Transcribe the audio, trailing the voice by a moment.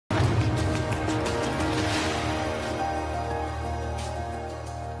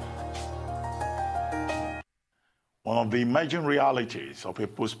One of the emerging realities of a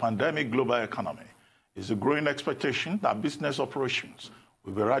post-pandemic global economy is the growing expectation that business operations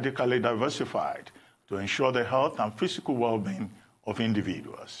will be radically diversified to ensure the health and physical well-being of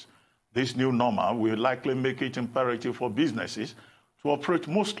individuals. This new normal will likely make it imperative for businesses to operate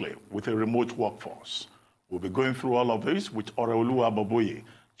mostly with a remote workforce. We'll be going through all of this with Oreoluwa Boboye,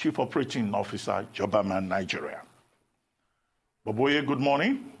 Chief Operating Officer, Jobberman Nigeria. Boboye, good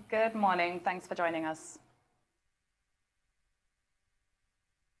morning. Good morning. Thanks for joining us.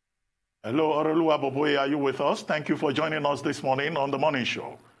 Hello, Oreoluwa Boboye, are you with us? Thank you for joining us this morning on The Morning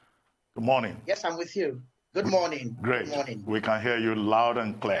Show. Good morning. Yes, I'm with you. Good morning. Great. Good morning. We can hear you loud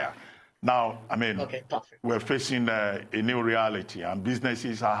and clear. Now, okay, perfect. We're facing a new reality, and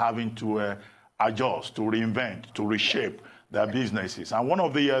businesses are having to adjust, to reinvent, to reshape their businesses. And one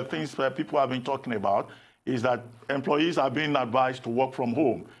of the things that people have been talking about is that employees are being advised to work from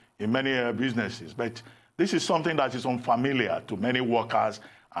home in many businesses. But this is something that is unfamiliar to many workers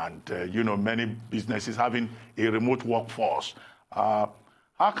and, many businesses having a remote workforce. How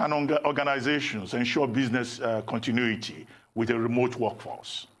can organizations ensure business continuity with a remote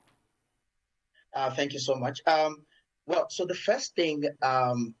workforce? Thank you so much. Well, so the first thing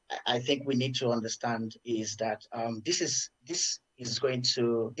I think we need to understand is that this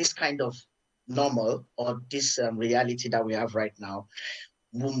kind of normal or this reality that we have right now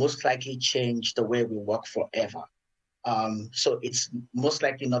will most likely change the way we work forever. So it's most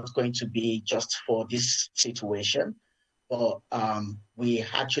likely not going to be just for this situation, but we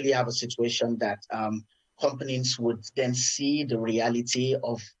actually have a situation that companies would then see the reality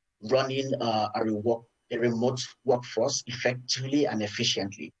of running a remote workforce effectively and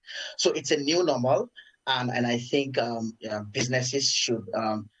efficiently. So it's a new normal, and I think businesses should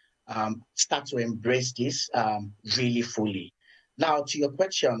start to embrace this really fully. Now, to your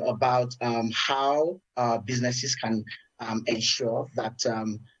question about how businesses can ensure that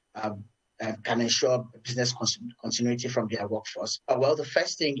can ensure business continuity from their workforce. Well, the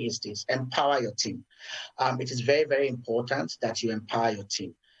first thing is this: empower your team. It is very, very important that you empower your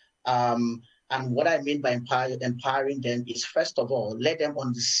team. And what I mean by empowering them is, first of all, let them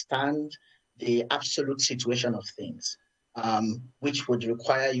understand the absolute situation of things, which would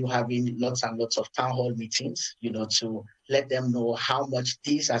require you having lots and lots of town hall meetings, to let them know how much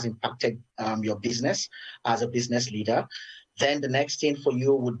this has impacted your business as a business leader. Then the next thing for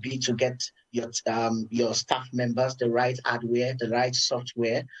you would be to get your staff members the right hardware, the right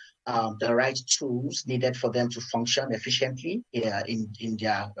software, the right tools needed for them to function efficiently in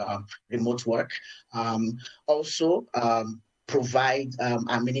their remote work. Also, provide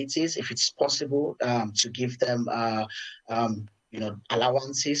amenities, if it's possible, to give them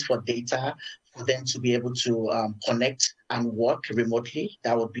allowances for data for them to be able to connect and work remotely.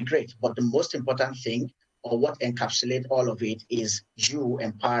 That would be great. But the most important thing, or what encapsulates all of it, is you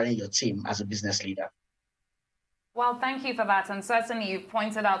empowering your team as a business leader. Well, thank you for that. And certainly you've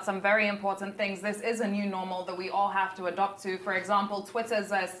pointed out some very important things. This is a new normal that we all have to adopt to. For example,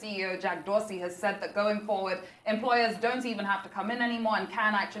 Twitter's CEO, Jack Dorsey, has said that going forward, employers don't even have to come in anymore and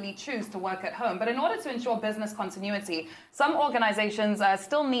can actually choose to work at home. But in order to ensure business continuity, some organizations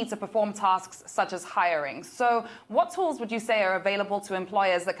still need to perform tasks such as hiring. So what tools would you say are available to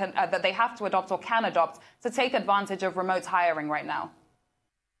employers that they have to adopt or can adopt to take advantage of remote hiring right now?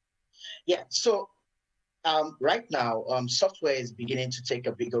 Yeah, so right now, software is beginning to take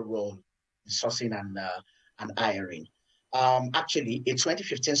a bigger role in sourcing and hiring. Actually, a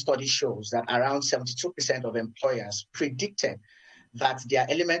 2015 study shows that around 72% of employers predicted that their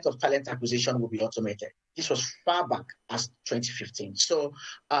element of talent acquisition will be automated. This was far back as 2015. So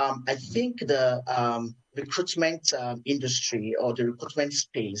I think the recruitment industry or the recruitment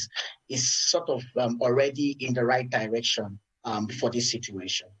space is sort of already in the right direction for this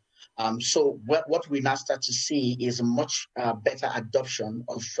situation. So what we now start to see is a much better adoption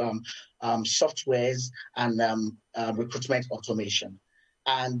of softwares and recruitment automation.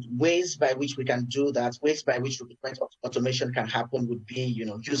 And ways by which we can do that, ways by which recruitment automation can happen would be,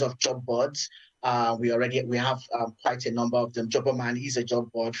 use of job boards. We have quite a number of them. Jobberman is a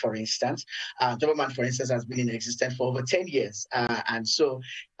job board, for instance. Jobberman, for instance, has been in existence for over 10 years. And so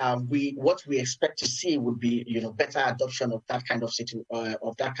what we expect to see would be, better adoption of that kind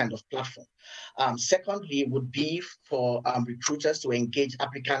of platform. Secondly, would be for recruiters to engage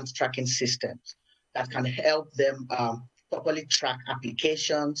applicant tracking systems that can help them properly track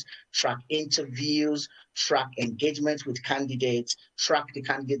applications, track interviews, track engagement with candidates, track the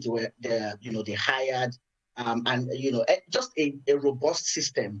candidates they hired, and just a robust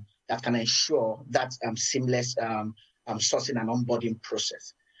system that can ensure that seamless sourcing and onboarding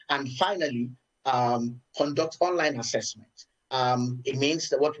process. And finally, conduct online assessment. It means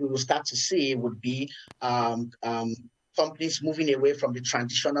that what we will start to see would be companies moving away from the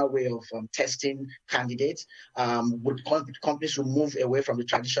traditional way of testing candidates. Companies will move away from the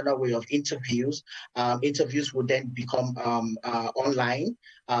traditional way of interviews. Interviews would then become online.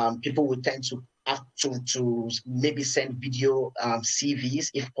 People would tend to have to maybe send video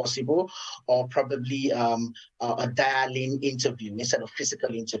CVs if possible, or probably a dial-in interview instead of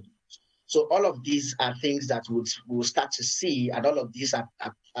physical interviews. So all of these are things that we'll start to see, and all of these are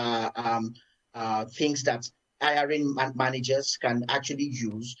things that hiring managers can actually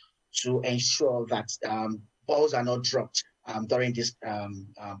use to ensure that balls are not dropped during this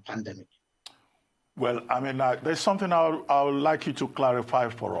pandemic. Well, I mean, there's something I would like you to clarify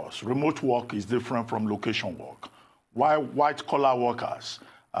for us. Remote work is different from location work. Why white-collar workers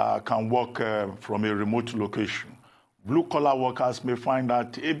can work from a remote location? Blue-collar workers may find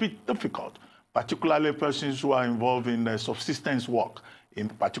that a bit difficult, particularly persons who are involved in subsistence work,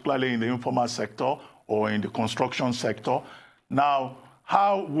 particularly in the informal sector or in the construction sector. Now,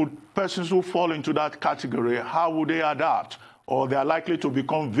 how would persons who fall into that category, how would they adapt? Or they are likely to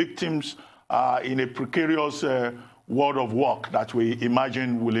become victims in a precarious world of work that we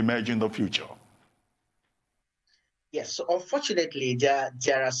imagine will emerge in the future? Yes, so unfortunately,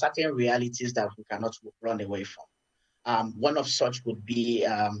 there are certain realities that we cannot run away from. One of such would be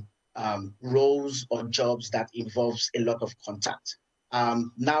roles or jobs that involves a lot of contact.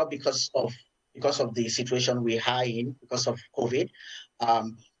 Now, because of the situation we are in, because of COVID,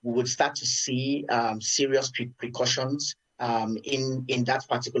 we would start to see serious precautions in that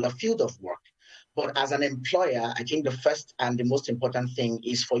particular field of work. But as an employer, I think the first and the most important thing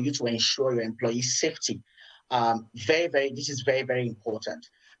is for you to ensure your employees' safety. This is very, very important,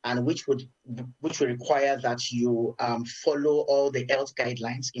 and which will require that you follow all the health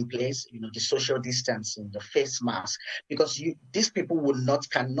guidelines in place, the social distancing, the face mask, because these people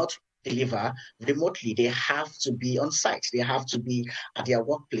cannot deliver remotely. They have to be on site. They have to be at their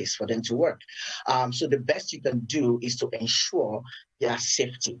workplace for them to work. So the best you can do is to ensure their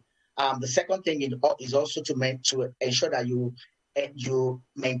safety. The second thing is also to ensure that you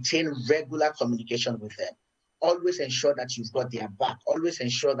maintain regular communication with them. Always ensure that you've got their back. Always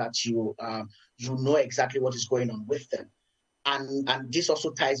ensure that you know exactly what is going on with them. And this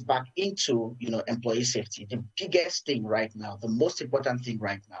also ties back into employee safety. The biggest thing right now, the most important thing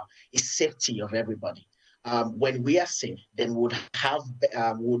right now, is safety of everybody. When we are safe, then would have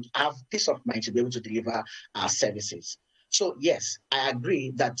peace of mind to be able to deliver our services. So yes, I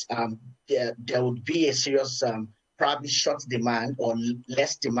agree that there would be a serious probably short demand or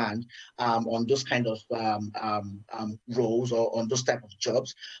less demand on those kind of roles or on those type of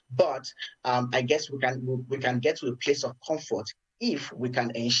jobs. But I guess we can get to a place of comfort if we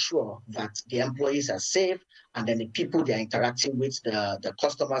can ensure that the employees are safe, and then the people they are interacting with, the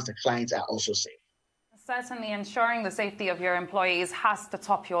customers, the clients, are also safe. Certainly, ensuring the safety of your employees has to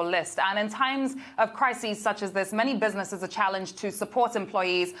top your list. And in times of crises such as this, many businesses are challenged to support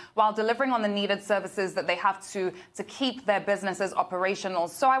employees while delivering on the needed services that they have to keep their businesses operational.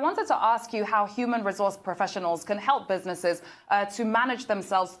 So I wanted to ask you how human resource professionals can help businesses to manage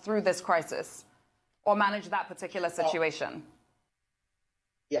themselves through this crisis, or manage that particular situation.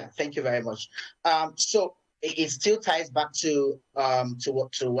 Yeah, thank you very much. So it still ties back to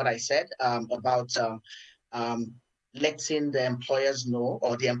what I said about letting the employers know,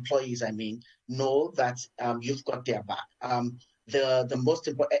 or the employees, know that you've got their back. The most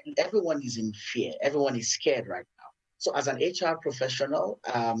important, everyone is in fear. Everyone is scared right now. So as an HR professional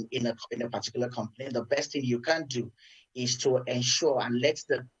in a particular company, the best thing you can do is to ensure and let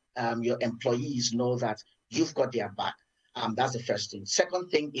your employees know that you've got their back. That's the first thing. Second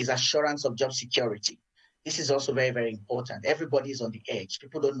thing is assurance of job security. This is also very, very important. Everybody is on the edge.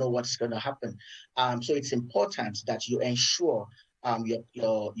 People don't know what's going to happen. So it's important that you ensure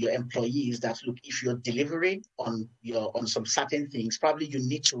your employees that, look, if you're delivering on some certain things, probably you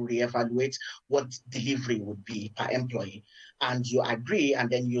need to reevaluate what delivery would be per employee. And you agree, and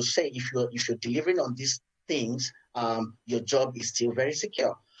then you say if you're delivering on these things, your job is still very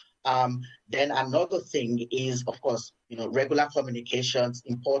secure. Then another thing is, of course, regular communications,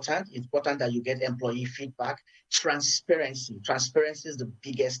 important that you get employee feedback. Transparency is the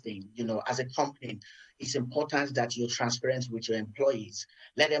biggest thing. As a company, it's important that you're transparent with your employees.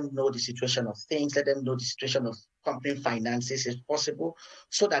 Let them know the situation of things. Let them know the situation of company finances, if possible,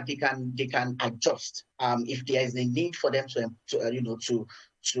 so that they can adjust if there is a need for them to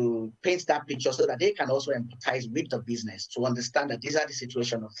paint that picture, so that they can also empathize with the business, to understand that these are the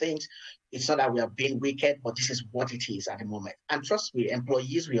situation of things. It's not that we are being wicked, but this is what it is at the moment. And trust me,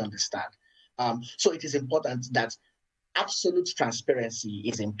 employees, we understand. So it is important that absolute transparency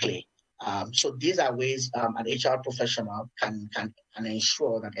is in play. So these are ways an HR professional can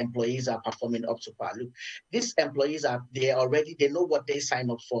ensure that employees are performing up to par. Look, these employees they know what they sign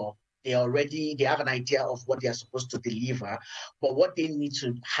up for. They have an idea of what they are supposed to deliver, but what they need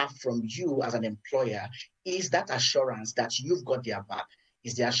to have from you as an employer is that assurance that you've got their back,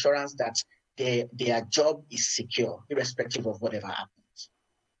 is the assurance that their job is secure, irrespective of whatever happens.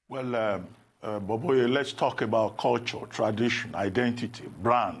 Well, Boboye, let's talk about culture, tradition, identity,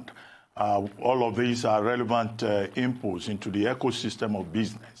 brand. All of these are relevant inputs into the ecosystem of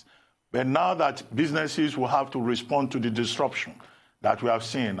business. But now that businesses will have to respond to the disruption that we have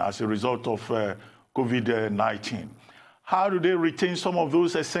seen as a result of COVID-19, how do they retain some of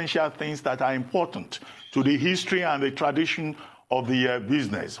those essential things that are important to the history and the tradition of the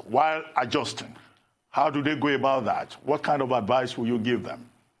business while adjusting? How do they go about that? What kind of advice will you give them?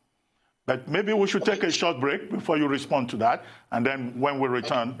 But maybe we should take a short break before you respond to that, and then when we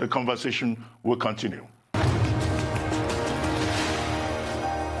return, the conversation will continue.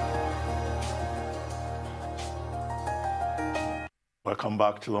 Welcome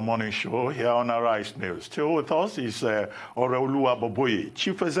back to the morning show here on Arise News. Still with us is Oreoluwa Boboye,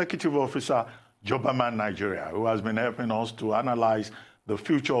 Chief Executive Officer, Jobberman Nigeria, who has been helping us to analyze the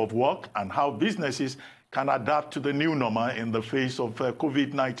future of work and how businesses can adapt to the new normal in the face of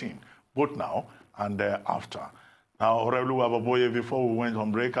COVID-19, both now and after. Now, Oreoluwa Boboye, before we went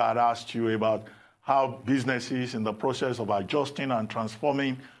on break, I had asked you about how businesses in the process of adjusting and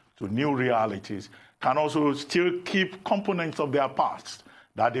transforming to new realities can also still keep components of their past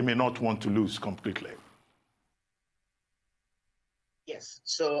that they may not want to lose completely. Yes.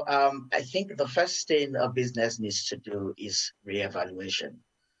 So I think the first thing a business needs to do is reevaluation,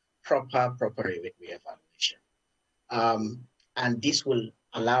 proper reevaluation. And this will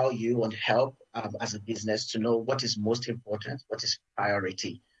allow you and help as a business to know what is most important, what is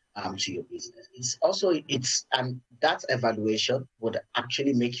priority to your business. That evaluation would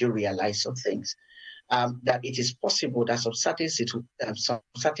actually make you realize some things. That it is possible that some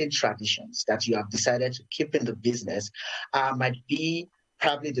certain traditions that you have decided to keep in the business might be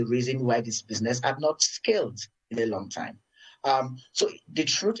probably the reason why this business had not scaled in a long time. So the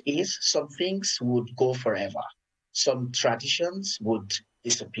truth is, some things would go forever. Some traditions would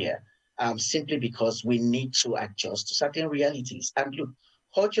disappear simply because we need to adjust to certain realities. And look,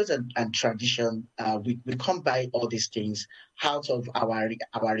 cultures and tradition, we come by all these things out of our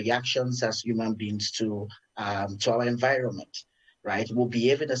reactions as human beings to our environment, right? We'll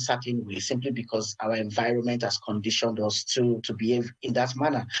behave in a certain way simply because our environment has conditioned us to behave in that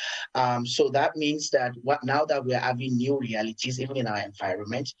manner. So that means that now that we're having new realities, even in our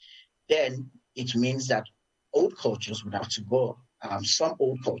environment, then it means that old cultures would have to go. Some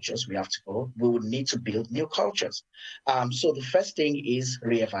old cultures we have to go. We would need to build new cultures. So the first thing is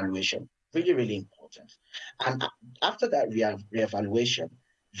reevaluation, really, really important. And after that reevaluation,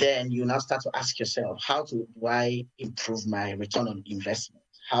 then you now start to ask yourself, how do I improve my return on investment?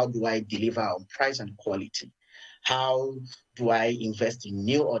 How do I deliver on price and quality? How do I invest in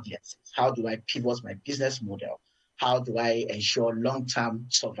new audiences? How do I pivot my business model? How do I ensure long-term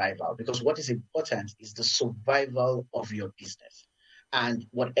survival? Because what is important is the survival of your business. And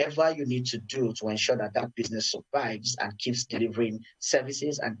whatever you need to do to ensure that that business survives and keeps delivering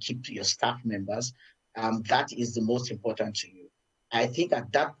services and keep your staff members, that is the most important to you. I think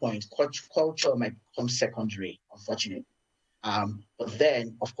at that point, culture might become secondary, unfortunately. But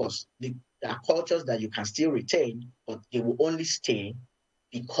then, of course, there are cultures that you can still retain, but they will only stay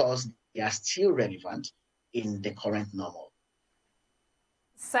because they are still relevant in the current normal.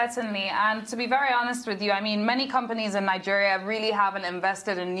 Certainly. And to be very honest with you, I mean, many companies in Nigeria really haven't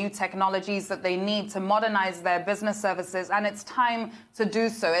invested in new technologies that they need to modernize their business services. And it's time to do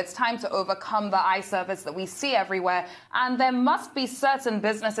so. It's time to overcome the eye service that we see everywhere. And there must be certain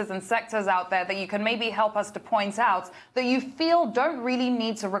businesses and sectors out there that you can maybe help us to point out that you feel don't really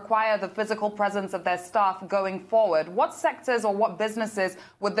need to require the physical presence of their staff going forward. What sectors or what businesses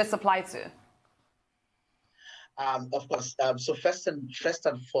would this apply to? Of course. So first and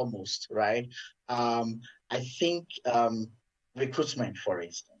foremost, right? I think recruitment, for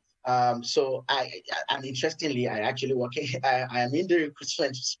instance. And interestingly, I actually I am in the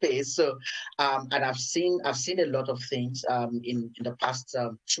recruitment space. So, and I've seen a lot of things in the past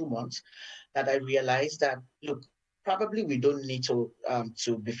 2 months that I realized that, look, probably we don't need to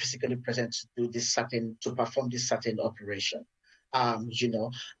be physically present to perform this certain operation. And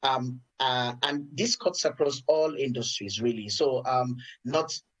this cuts across all industries, really. So there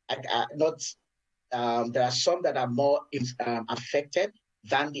are some that are more affected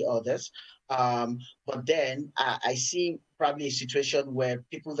than the others. But then I see probably a situation where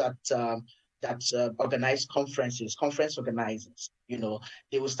people that organize conferences, conference organizers,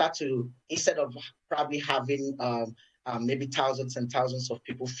 they will start to, instead of probably having maybe thousands and thousands of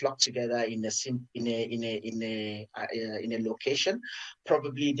people flock together in a location,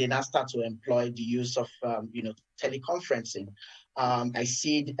 probably they now start to employ the use of teleconferencing. I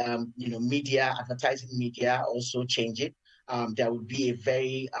see media, advertising media also changing. There will be a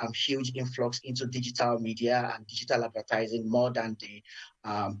very huge influx into digital media and digital advertising more than the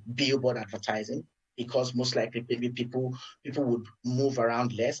billboard advertising, because most likely maybe people would move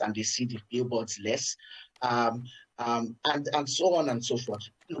around less and they see the billboards less, and so on and so forth.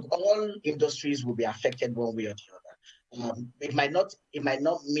 Look, all industries will be affected one way or the other. It might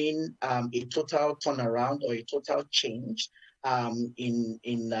not mean a total turnaround or a total change in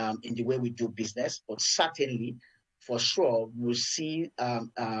the way we do business, but certainly, for sure, we'll see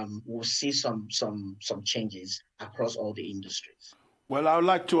some changes across all the industries. Well, I would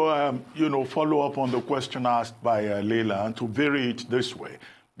like to follow up on the question asked by Leila, and to vary it this way,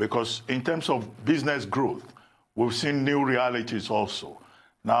 because in terms of business growth, we've seen new realities also.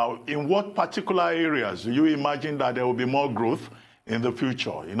 Now, in what particular areas do you imagine that there will be more growth in the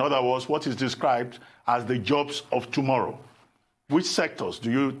future? In other words, what is described as the jobs of tomorrow? Which sectors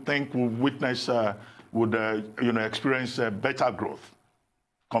do you think will witness experience better growth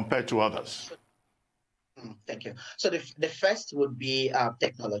compared to others? Thank you. So the first would be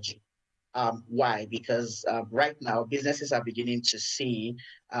technology. Why? Because right now businesses are beginning to see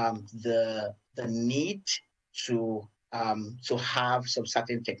the need to have some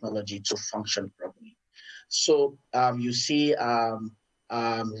certain technology to function properly. So you see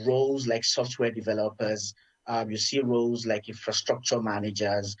roles like software developers. You see roles like infrastructure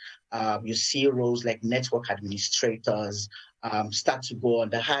managers. You see roles like network administrators start to go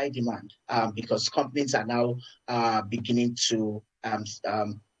under high demand because companies are now beginning to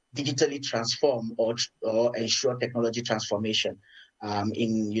digitally transform or ensure technology transformation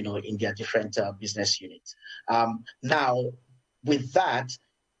in their different business units. Now, with that,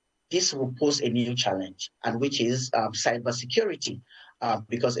 this will pose a new challenge, and which is cybersecurity.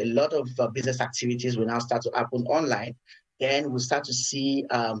 Because a lot of business activities will now start to happen online, then we'll start to see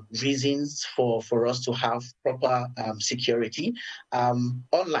reasons for us to have proper security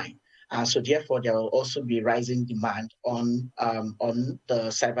online. So therefore, there will also be rising demand on the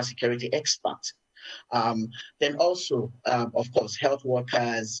cybersecurity experts. Then also, of course, health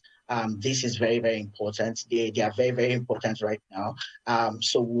workers. This is very, very important. They are very, very important right now.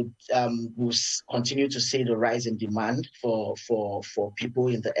 So we'll continue to see the rise in demand for people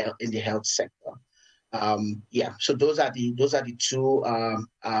in the health sector. So those are the two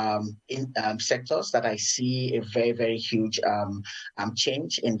sectors that I see a very, very huge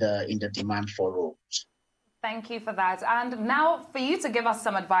change in the demand for roles. Thank you for that. And now for you to give us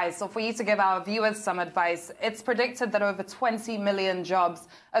some advice, or for you to give our viewers some advice, it's predicted that over 20 million jobs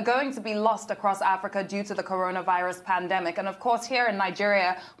are going to be lost across Africa due to the coronavirus pandemic. And of course, here in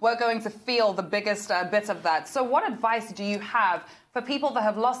Nigeria, we're going to feel the biggest bit of that. So what advice do you have for people that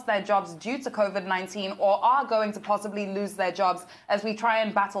have lost their jobs due to COVID-19 or are going to possibly lose their jobs as we try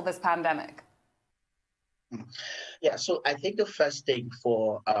and battle this pandemic? Yeah, so I think the first thing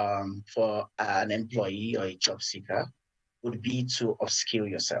for an employee or a job seeker would be to upskill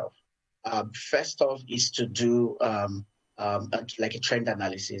yourself. First off is to do like a trend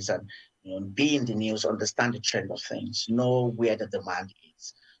analysis and be in the news, understand the trend of things, know where the demand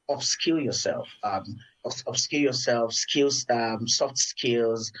is. Upskill yourself. Upskill yourself, skills, soft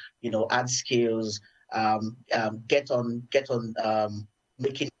skills, add skills. Get on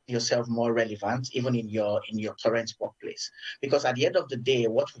making yourself more relevant, even in your current workplace. Because at the end of the day,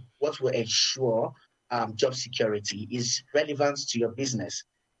 what will ensure job security is relevance to your business,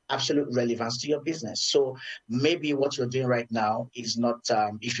 absolute relevance to your business. So maybe what you're doing right now is not,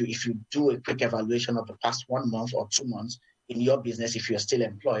 if you do a quick evaluation of the past 1 month or 2 months in your business, if you're still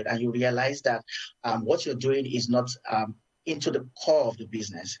employed, and you realize that what you're doing is not into the core of the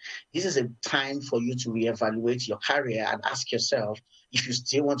business, this is a time for you to reevaluate your career and ask yourself, if you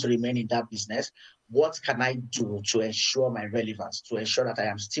still want to remain in that business, what can I do to ensure my relevance, to ensure that I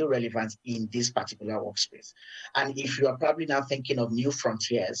am still relevant in this particular workspace? And if you are probably now thinking of new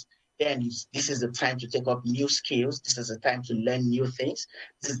frontiers, then this is the time to take up new skills. This is the time to learn new things.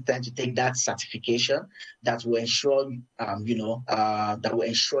 This is the time to take that certification that will ensure, that will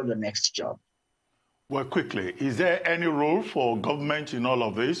ensure your next job. Well, quickly, is there any role for government in all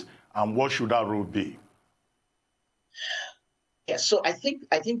of this, and what should that role be? Yes, so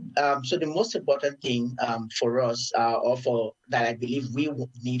so the most important thing for us, or for that I believe we would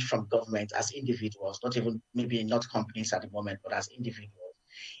need from government as individuals, not even maybe not companies at the moment, but as individuals,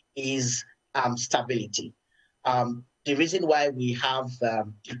 is stability. The reason why we have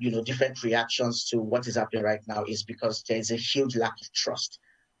different reactions to what is happening right now is because there is a huge lack of trust.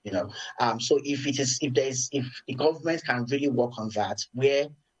 So if the government can really work on that, where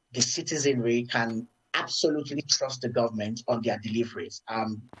the citizenry can absolutely trust the government on their deliveries,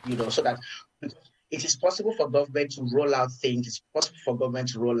 so that it is possible for government to roll out things, it's possible for government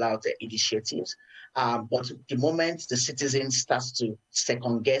to roll out initiatives, but the moment the citizens start to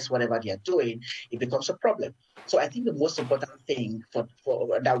second guess whatever they are doing, it becomes a problem. So I think the most important thing for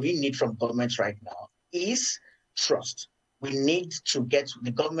that we need from government right now is trust. The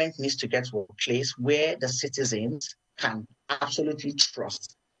government needs to get to a place where the citizens can absolutely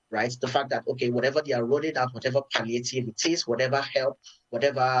trust, right? The fact that, okay, whatever they are rolling out, whatever palliative it is, whatever help,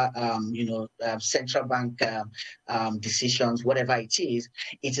 whatever, central bank decisions, whatever it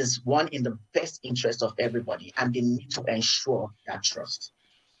is one in the best interest of everybody, and they need to ensure that trust.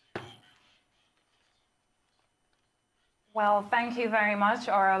 Well, thank you very much,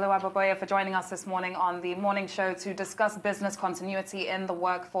 Oreoluwa Boboye, for joining us this morning on the morning show to discuss business continuity in the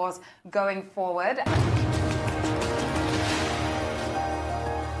workforce going forward.